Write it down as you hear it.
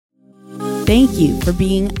Thank you for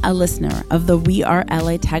being a listener of the We Are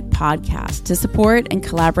LA Tech podcast. To support and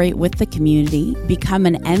collaborate with the community, become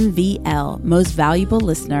an MVL Most Valuable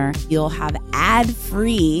Listener. You'll have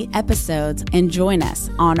ad-free episodes and join us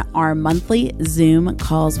on our monthly Zoom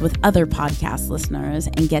calls with other podcast listeners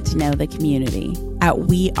and get to know the community at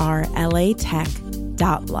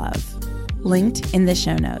WeAreLATech.love. Linked in the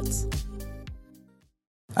show notes.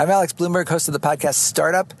 I'm Alex Bloomberg, host of the podcast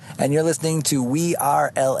Startup, and you're listening to We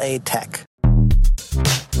Are LA Tech.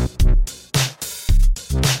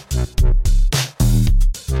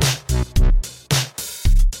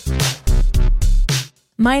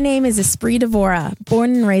 My name is Espree Devora,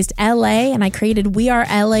 born and raised LA, and I created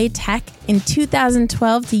WeAreLATech in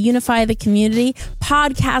 2012 to unify the community.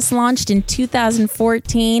 Podcast launched in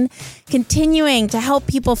 2014, continuing to help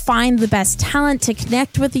people find the best talent, to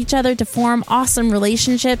connect with each other, to form awesome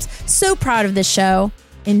relationships. So proud of this show.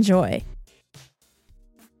 Enjoy.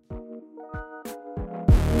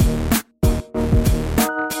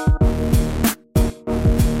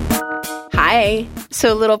 Hi.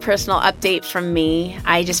 So a little personal update from me.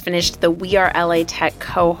 I just finished the We Are LA Tech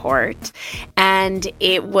cohort, and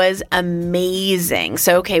it was amazing.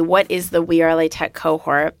 So, okay, what is the We Are LA Tech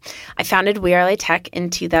cohort? I founded WeAreLATech in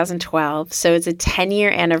 2012. So it's a 10-year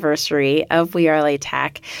anniversary of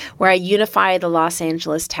WeAreLATech, where I unify the Los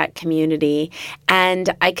Angeles tech community, and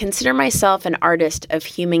I consider myself an artist of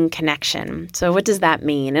human connection. So what does that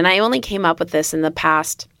mean? And I only came up with this in the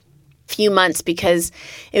past few months because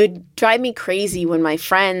it would drive me crazy when my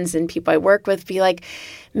friends and people I work with be like,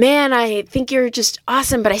 man, I think you're just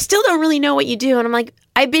awesome, but I still don't really know what you do. And I'm like,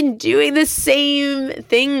 I've been doing the same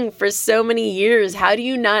thing for so many years. How do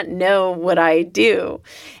you not know what I do?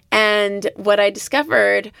 And what I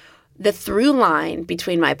discovered, the through line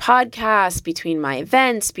between my podcast, between my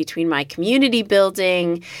events, between my community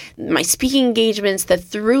building, my speaking engagements, the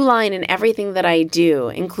through line in everything that I do,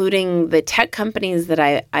 including the tech companies that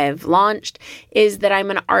I have launched, is that I'm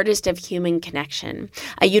an artist of human connection.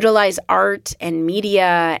 I utilize art and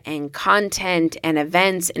media and content and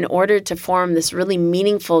events in order to form this really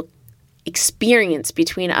meaningful experience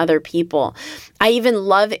between other people. I even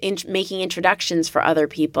love making introductions for other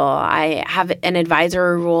people. I have an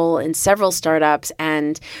advisory role in several startups,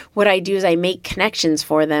 and what I do is I make connections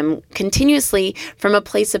for them continuously from a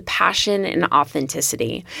place of passion and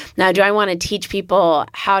authenticity. Now, do I want to teach people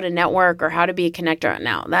how to network or how to be a connector?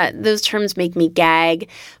 No, those terms make me gag,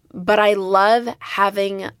 but I love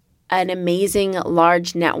having an amazing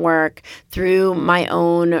large network through my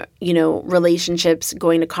own, relationships,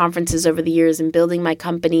 going to conferences over the years and building my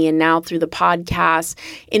company, and now through the podcast,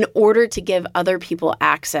 in order to give other people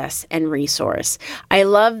access and resource. I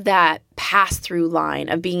love that pass-through line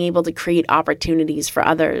of being able to create opportunities for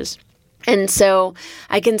others. And so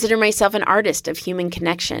I consider myself an artist of human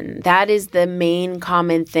connection. That is the main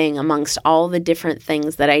common thing amongst all the different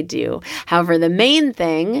things that I do. However, the main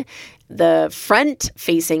thing, the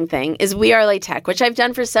front-facing thing, is WeAreLATech, which I've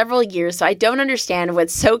done for several years, so I don't understand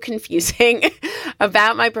what's so confusing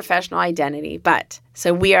about my professional identity.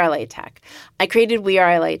 So WeAreLATech. I created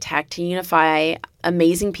WeAreLATech to unify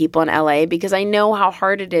amazing people in LA because I know how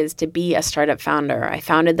hard it is to be a startup founder. I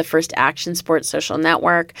founded the first action sports social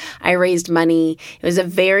network. I raised money. It was a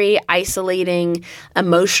very isolating,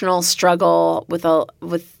 emotional struggle with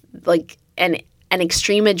an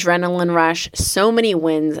extreme adrenaline rush, so many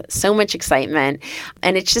wins, so much excitement.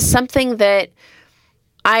 And it's just something that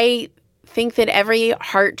I think that every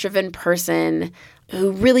heart-driven person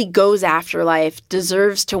who really goes after life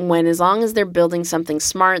deserves to win, as long as they're building something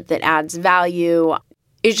smart that adds value.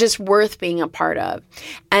 It's just worth being a part of.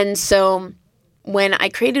 And so when I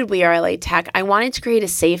created WeAreLATech, I wanted to create a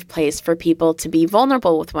safe place for people to be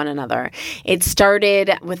vulnerable with one another. It started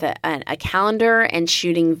with a calendar and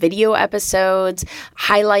shooting video episodes,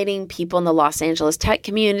 highlighting people in the Los Angeles tech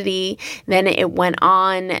community. Then it went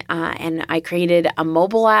on and I created a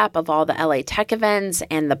mobile app of all the LA tech events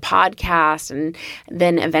and the podcast. And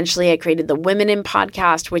then eventually I created the Women in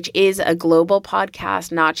Podcast, which is a global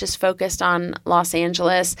podcast, not just focused on Los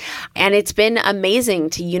Angeles. And it's been amazing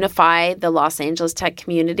to unify the Los Angeles tech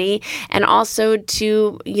community, and also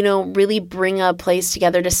to, really bring a place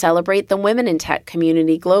together to celebrate the women in tech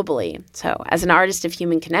community globally. So as an artist of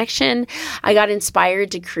human connection, I got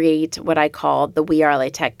inspired to create what I called the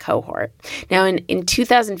WeAreLATech cohort. Now in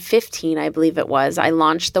 2015, I believe it was, I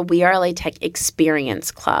launched the WeAreLATech Experience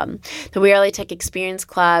Club. The WeAreLATech Experience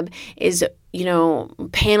Club is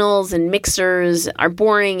panels and mixers are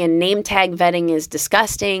boring and name tag vetting is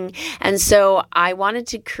disgusting. And so I wanted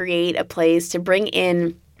to create a place to bring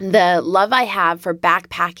in the love I have for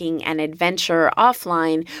backpacking and adventure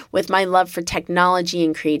offline with my love for technology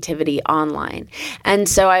and creativity online. And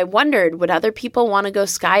so I wondered, would other people want to go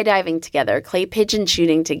skydiving together, clay pigeon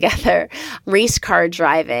shooting together, race car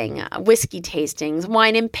driving, whiskey tastings,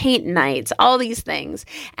 wine and paint nights, all these things.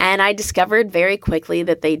 And I discovered very quickly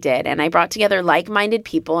that they did. And I brought together like-minded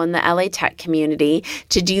people in the LA tech community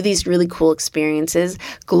to do these really cool experiences.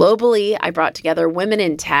 Globally, I brought together women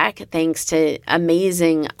in tech, thanks to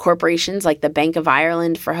amazing corporations like the Bank of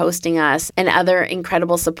Ireland for hosting us and other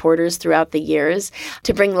incredible supporters throughout the years,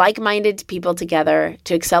 to bring like-minded people together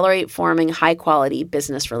to accelerate forming high-quality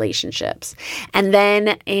business relationships. And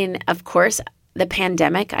then of course, the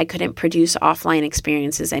pandemic, I couldn't produce offline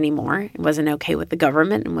experiences anymore. It wasn't okay with the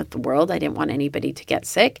government and with the world. I didn't want anybody to get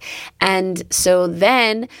sick. And so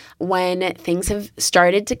then when things have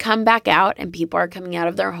started to come back out and people are coming out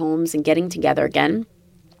of their homes and getting together again,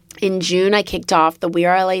 in June, I kicked off the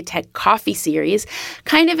WeAreLATech coffee series,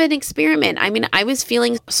 kind of an experiment. I mean, I was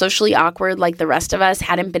feeling socially awkward like the rest of us,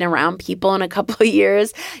 hadn't been around people in a couple of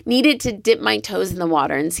years, needed to dip my toes in the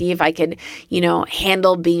water and see if I could,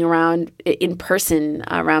 handle being around in person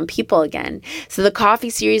around people again. So the coffee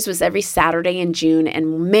series was every Saturday in June,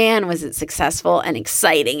 and man, was it successful and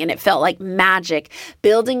exciting, and it felt like magic.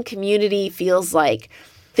 Building community feels like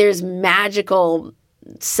there's magical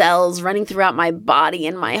cells running throughout my body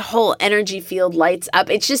and my whole energy field lights up.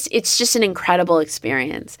 It's just an incredible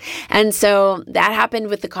experience. And so that happened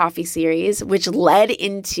with the coffee series, which led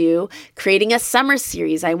into creating a summer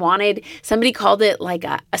series. Somebody called it like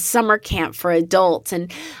a summer camp for adults.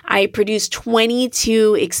 And I produced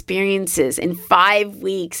 22 experiences in 5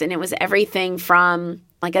 weeks. And it was everything from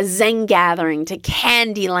like a Zen gathering to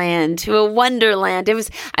Candyland to a Wonderland.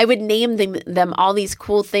 I would name them all these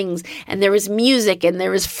cool things. And there was music and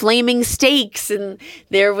there was flaming steaks and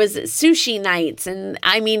there was sushi nights. And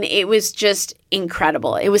I mean, it was just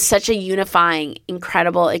incredible. It was such a unifying,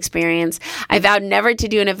 incredible experience. I vowed never to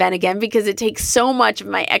do an event again because it takes so much of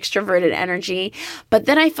my extroverted energy. But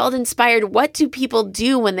then I felt inspired. What do people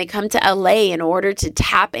do when they come to LA in order to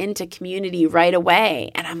tap into community right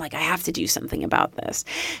away? And I'm like, I have to do something about this.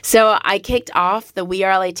 So I kicked off the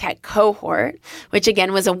WeAreLATech cohort, which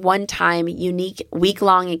again was a one-time, unique,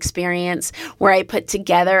 week-long experience where I put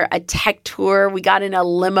together a tech tour. We got in a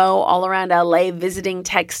limo all around LA visiting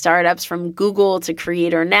tech startups from Google to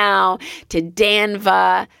Creator Now, to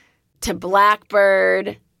Danva, to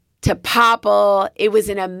Blackbird, to Popple. It was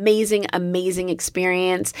an amazing, amazing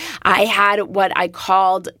experience. I had what I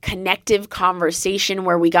called connective conversation,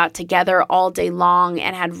 where we got together all day long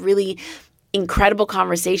and had really incredible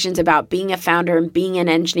conversations about being a founder and being an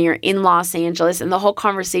engineer in Los Angeles. And the whole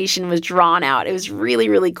conversation was drawn out. It was really,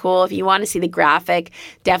 really cool. If you want to see the graphic,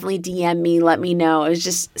 definitely DM me, let me know. It was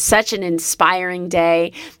just such an inspiring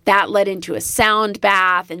day. That led into a sound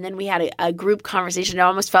bath. And then we had a group conversation. It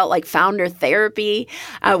almost felt like founder therapy.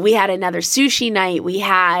 We had another sushi night. We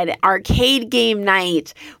had arcade game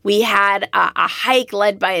night. We had a hike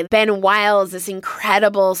led by Ben Wiles, this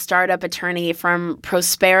incredible startup attorney from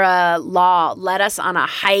Prospera Law, led us on a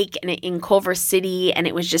hike in Culver City, and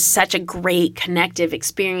it was just such a great connective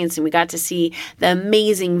experience, and we got to see the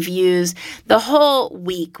amazing views. The whole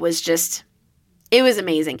week was it was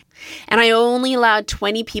amazing. And I only allowed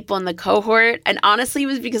 20 people in the cohort, and honestly, it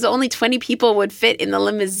was because only 20 people would fit in the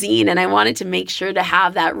limousine, and I wanted to make sure to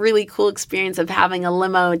have that really cool experience of having a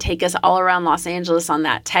limo take us all around Los Angeles on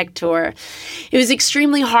that tech tour. It was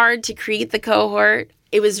extremely hard to create the cohort.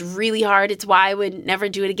 It was really hard. It's why I would never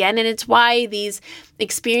do it again. And it's why these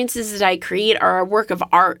experiences that I create are a work of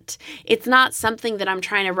art. It's not something that I'm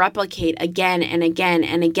trying to replicate again and again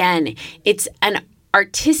and again. It's an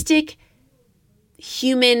artistic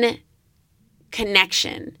human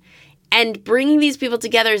connection. And bringing these people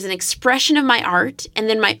together is an expression of my art. And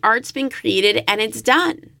then my art's been created and it's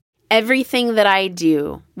done. Everything that I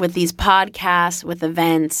do with these podcasts, with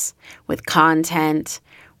events, with content,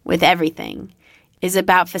 with everything is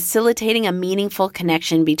about facilitating a meaningful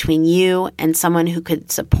connection between you and someone who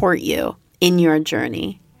could support you in your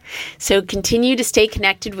journey. So continue to stay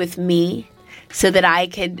connected with me so that I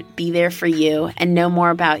could be there for you and know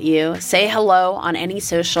more about you. Say hello on any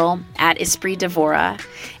social at Espree Devora,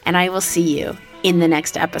 and I will see you in the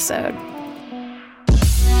next episode.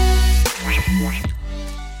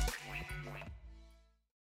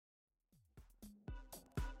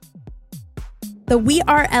 The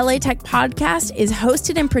WeAreLATech podcast is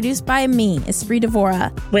hosted and produced by me, Espree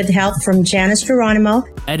Devora, with help from Janice Geronimo.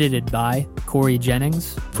 Edited by Corey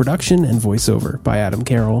Jennings. Production and voiceover by Adam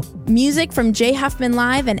Carroll. Music from Jay Huffman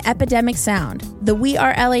Live and Epidemic Sound. The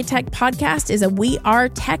WeAreLATech podcast is a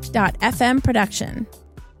WeAreTech.fm production.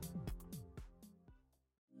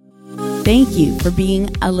 Thank you for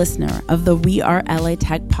being a listener of the We Are LA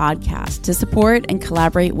Tech podcast. To support and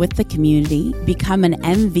collaborate with the community, become an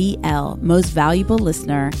MVL Most Valuable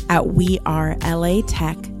Listener at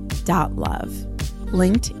WeAreLATech.love.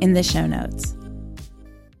 Linked in the show notes.